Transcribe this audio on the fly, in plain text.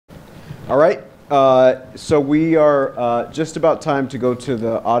All right. So we are just about time to go to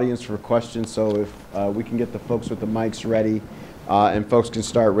the audience for questions. So if we can get the folks with the mics ready, and folks can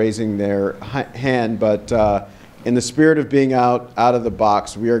start raising their hand. But in the spirit of being out of the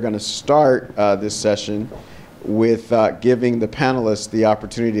box, we are going to start this session with giving the panelists the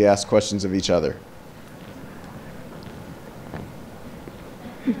opportunity to ask questions of each other.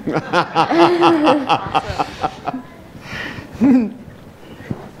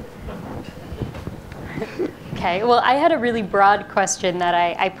 Okay, well, I had a really broad question that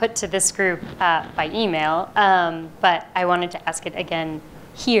I put to this group by email, but I wanted to ask it again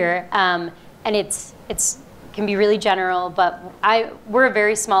here. And it's can be really general, but we're a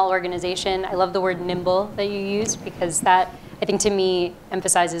very small organization. I love the word nimble that you used, because that, I think, to me,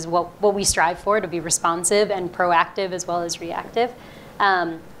 emphasizes what we strive for, to be responsive and proactive as well as reactive.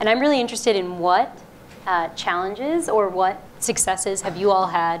 And I'm really interested in what challenges or what successes have you all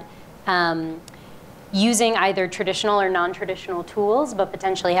had using either traditional or non-traditional tools, but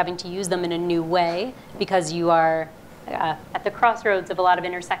potentially having to use them in a new way because you are at the crossroads of a lot of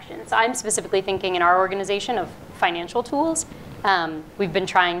intersections. I'm specifically thinking in our organization of financial tools. We've been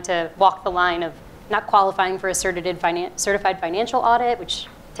trying to walk the line of not qualifying for a certified financial audit, which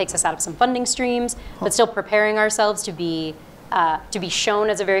takes us out of some funding streams, but still preparing ourselves to be shown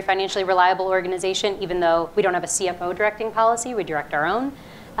as a very financially reliable organization, even though we don't have a CFO directing policy, we direct our own.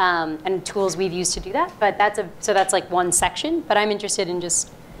 And tools we've used to do that. But so that's like one section. But I'm interested in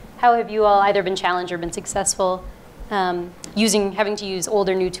just how have you all either been challenged or been successful having to use old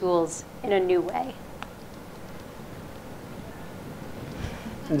or new tools in a new way.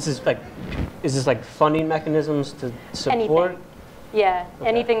 Is this like funding mechanisms to support? Anything. Yeah, okay.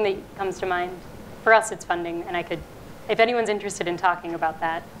 Anything that comes to mind. For us, it's funding, and if anyone's interested in talking about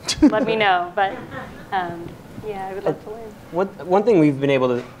that, let me know. But yeah, I would love to learn. One thing we've been able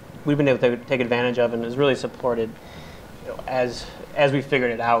to take advantage of and has really supported, as we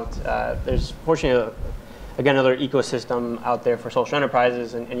figured it out. There's fortunately again another ecosystem out there for social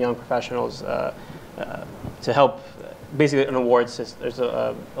enterprises and young professionals to help. Basically, an awards system. There's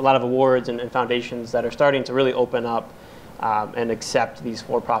a lot of awards and foundations that are starting to really open up and accept these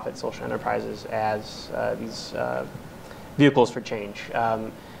for-profit social enterprises as these vehicles for change.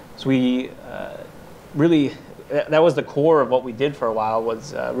 So we really. That was the core of what we did for a while,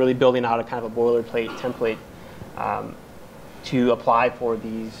 was really building out a kind of a boilerplate template to apply for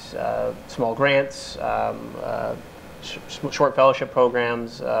these small grants, short fellowship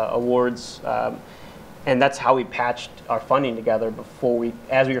programs, awards, and that's how we patched our funding together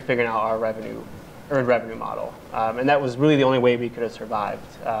as we were figuring out our earned revenue model. And that was really the only way we could have survived.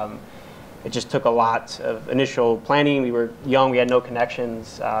 It just took a lot of initial planning. We were young, we had no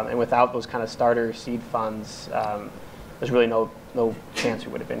connections, and without those kind of starter seed funds, there's really no chance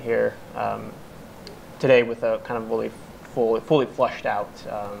we would have been here today with a kind of really fully flushed out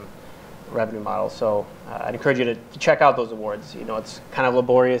revenue model. So I'd encourage you to check out those awards. It's kind of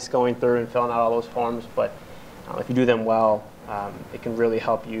laborious going through and filling out all those forms, but if you do them well, it can really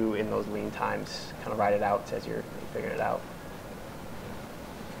help you in those lean times, kind of ride it out as you're figuring it out.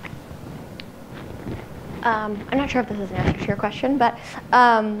 I'm not sure if this is an answer to your question, but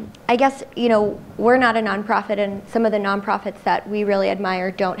I guess, we're not a nonprofit, and some of the nonprofits that we really admire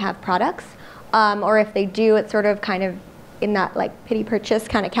don't have products. Or if they do, it's sort of kind of in that like pity purchase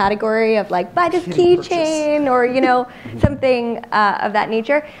kind of category of like, buy this keychain or, something of that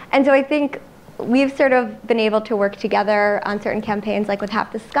nature. And so I think we've sort of been able to work together on certain campaigns, like with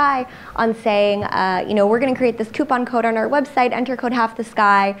Half the Sky, on saying, we're going to create this coupon code on our website, enter code Half the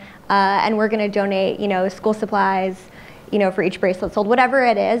Sky, and we're going to donate, school supplies, for each bracelet sold, whatever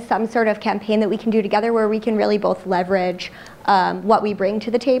it is, some sort of campaign that we can do together where we can really both leverage what we bring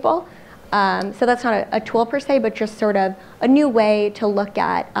to the table. So that's not a tool per se, but just sort of a new way to look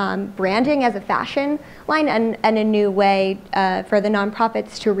at branding as a fashion line, and a new way for the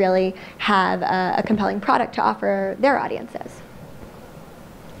nonprofits to really have a compelling product to offer their audiences.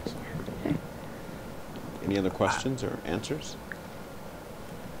 Any other questions or answers?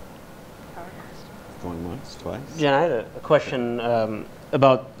 Going once, twice? Jen, I had a question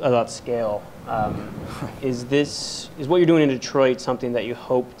about scale. Is what you're doing in Detroit something that you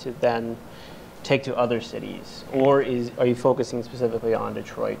hope to then take to other cities, or are you focusing specifically on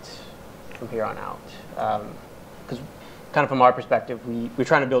Detroit from here on out? Because kind of from our perspective, we're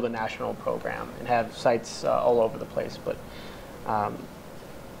trying to build a national program and have sites all over the place, but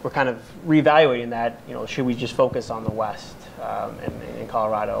we're kind of reevaluating that. Should we just focus on the West and in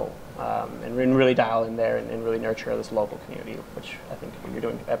Colorado? And really dial in there and really nurture this local community, which I think you're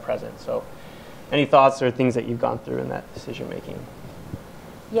doing at present. So any thoughts or things that you've gone through in that decision making?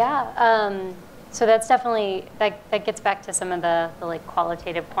 Yeah, so that's definitely, that gets back to some of the like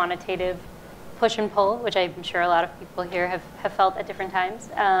qualitative, quantitative push and pull, which I'm sure a lot of people here have felt at different times.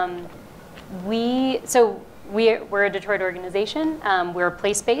 We're a Detroit organization. We're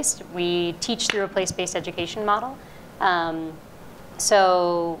place-based. We teach through a place-based education model.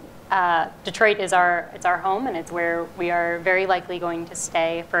 Detroit is our home, and it's where we are very likely going to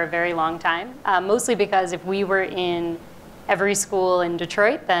stay for a very long time. Mostly because if we were in every school in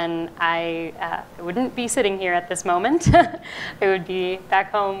Detroit, then I wouldn't be sitting here at this moment. I would be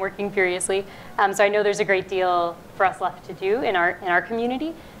back home working furiously. So I know there's a great deal for us left to do in our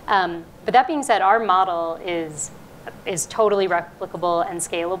community. But that being said, our model is totally replicable and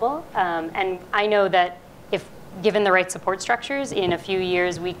scalable. And I know that if given the right support structures, in a few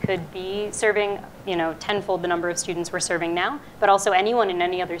years we could be serving, tenfold the number of students we're serving now. But also anyone in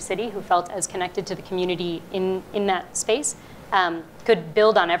any other city who felt as connected to the community in that space could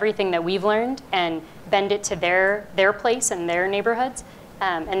build on everything that we've learned and bend it to their place and their neighborhoods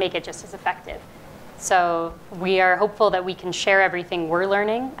and make it just as effective. So we are hopeful that we can share everything we're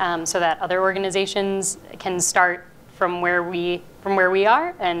learning so that other organizations can start from where we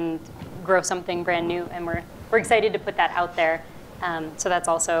are and grow something brand new. And we're excited to put that out there. So that's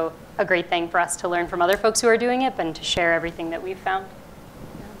also a great thing for us to learn from other folks who are doing it and to share everything that we've found.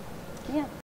 Yeah.